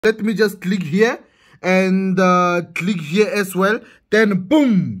Let me just click here and click here as well. Then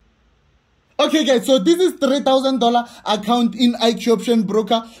boom. Okay guys, so this is $3,000 account in IQ Option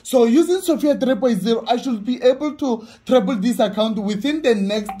Broker. So using Sophia 3.0, I should be able to treble this account within the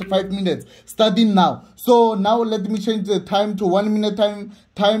next 5 minutes, starting now. So now let me change the time to 1 minute time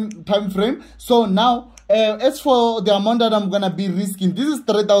frame. So now as for the amount that I'm gonna be risking, this is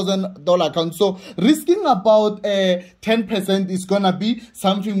 $3,000 account. So risking about 10% is gonna be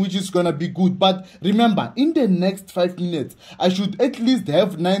something which is gonna be good. But remember, in the next 5 minutes, I should at least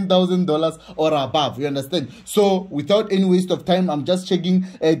have $9,000 or above. You understand? So without any waste of time, I'm just checking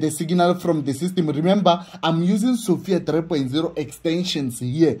the signal from the system. Remember, I'm using Sophia 3.0 extensions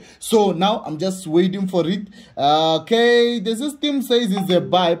here. So now I'm just waiting for it. Okay, the system says it's a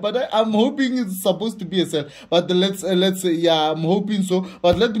buy, but I'm hoping it's supposed to be a sell. But let's yeah, I'm hoping so.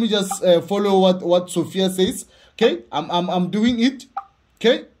 But let me just follow what Sophia says. Okay, I'm doing it.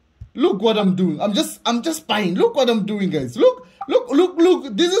 Okay, look what I'm doing. I'm just buying. Look what I'm doing, guys. Look.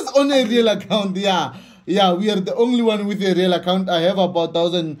 This is on a real account. Yeah, we are the only one with a real account. I have about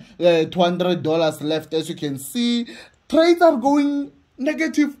 $1,200 left, as you can see. Trades are going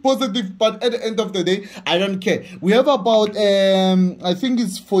negative, positive, but at the end of the day, I don't care. We have about I think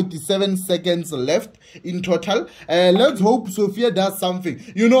it's 47 seconds left in total. Let's hope Sophia does something.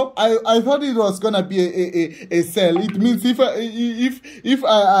 You know, I thought it was gonna be a sell. It means if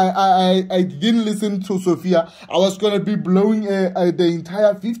I didn't listen to Sophia, I was gonna be blowing the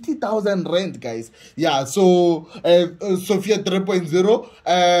entire 50,000 rand, guys. Yeah, so Sophia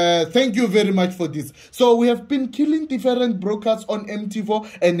 3.0, thank you very much for this. So we have been killing different brokers on MT4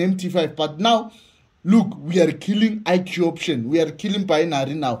 and MT5, but now look, we are killing IQ option. We are killing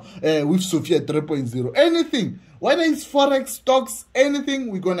binary now with Sophia 3.0. Anything, whether it's forex, stocks, anything,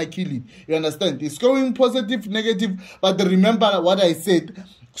 we're gonna kill it. You understand? It's going positive, negative, but remember what I said.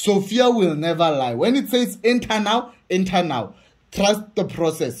 Sophia will never lie. When it says enter now, enter now. Trust the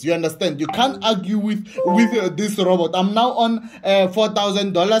process. You understand? You can't argue with this robot. I'm now on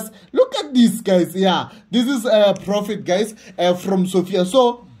 $4,000. Look at this, guys. Yeah, this is a profit, guys, from Sophia.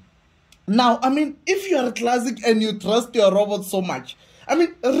 So now, I mean, if you are classic and you trust your robot so much, I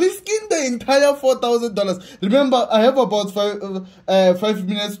mean, risking the entire $4,000. Remember, I have about 5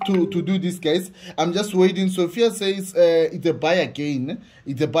 minutes to do this, guys. I'm just waiting. Sophia says it's a buy again.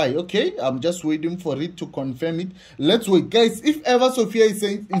 It's a buy. Okay, I'm just waiting for it to confirm it. Let's wait, guys. If ever Sophia is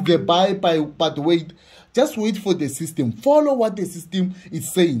saying it's a buy, but wait, just wait for the system. Follow what the system is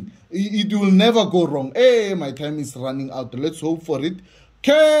saying. It will never go wrong. Hey, my time is running out. Let's hope for it.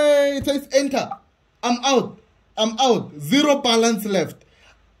 Okay, it says enter. I'm out. Zero balance left.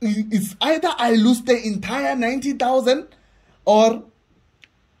 It's either I lose the entire 90,000 or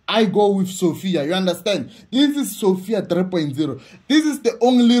I go with Sophia. You understand? This is Sophia 3.0. This is the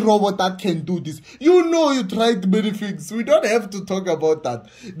only robot that can do this. You know, you tried many things. We don't have to talk about that.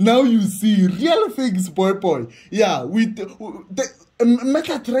 Now you see real things, boy. Yeah, with the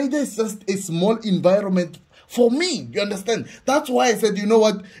MetaTrader is just a small environment for me. You understand? That's why I said, you know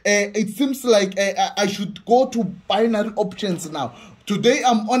what, it seems like I should go to binary options now. Today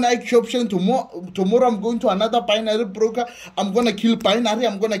I'm on IQ option. Tomorrow I'm going to another binary broker. I'm gonna kill binary.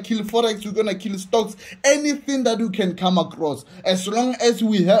 I'm gonna kill forex. We're gonna kill stocks. Anything that you can come across, as long as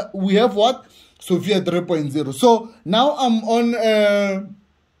we have what, Sophia 3.0. So now I'm on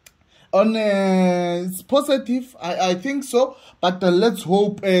it's positive, I think so, but let's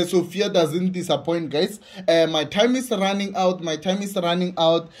hope Sophia doesn't disappoint, guys. My time is running out. It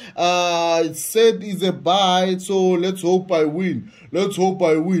said it's a buy, so let's hope I win. But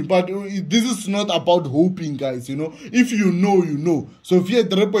this is not about hoping, guys. You know, if you know, you know. Sophia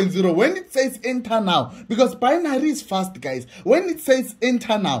 3.0, when it says enter now, because binary is fast, guys. When it says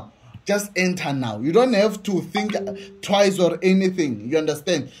enter now, just enter now. You don't have to think twice or anything. You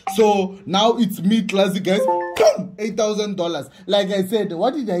understand? So now it's me, classic, guys. $8,000. Like I said,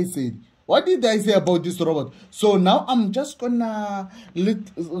 what did I say? What did I say about this robot? So now I'm just gonna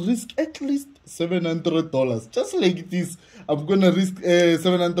risk at least $700. Just like this. I'm gonna risk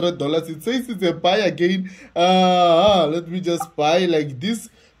 $700. It says it's a buy again. Let me just buy like this.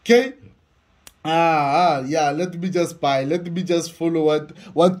 Okay. Yeah, let me just buy. Let me just follow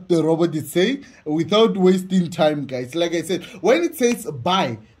what the robot is saying without wasting time, guys. Like I said, when it says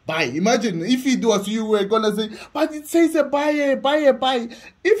buy, buy. Imagine if it was you were gonna say, but it says a buy, buy.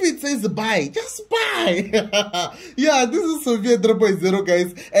 If it says buy, just buy. Yeah, this is Sophia 3.0,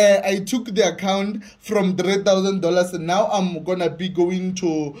 guys. I took the account from $3,000. Now I'm gonna be going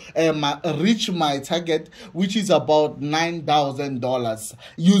to reach my target, which is about $9,000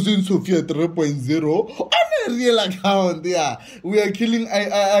 using Sophia 3.0 on a real account. Yeah, we are killing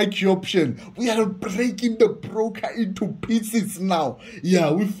IQ option. We are breaking the broker into pieces now. Yeah,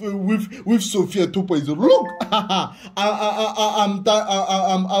 with Sophia 2.0. Look, I'm done.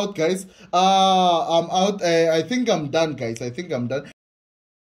 I'm out, guys. I'm out. I think I'm done, guys. I think I'm done.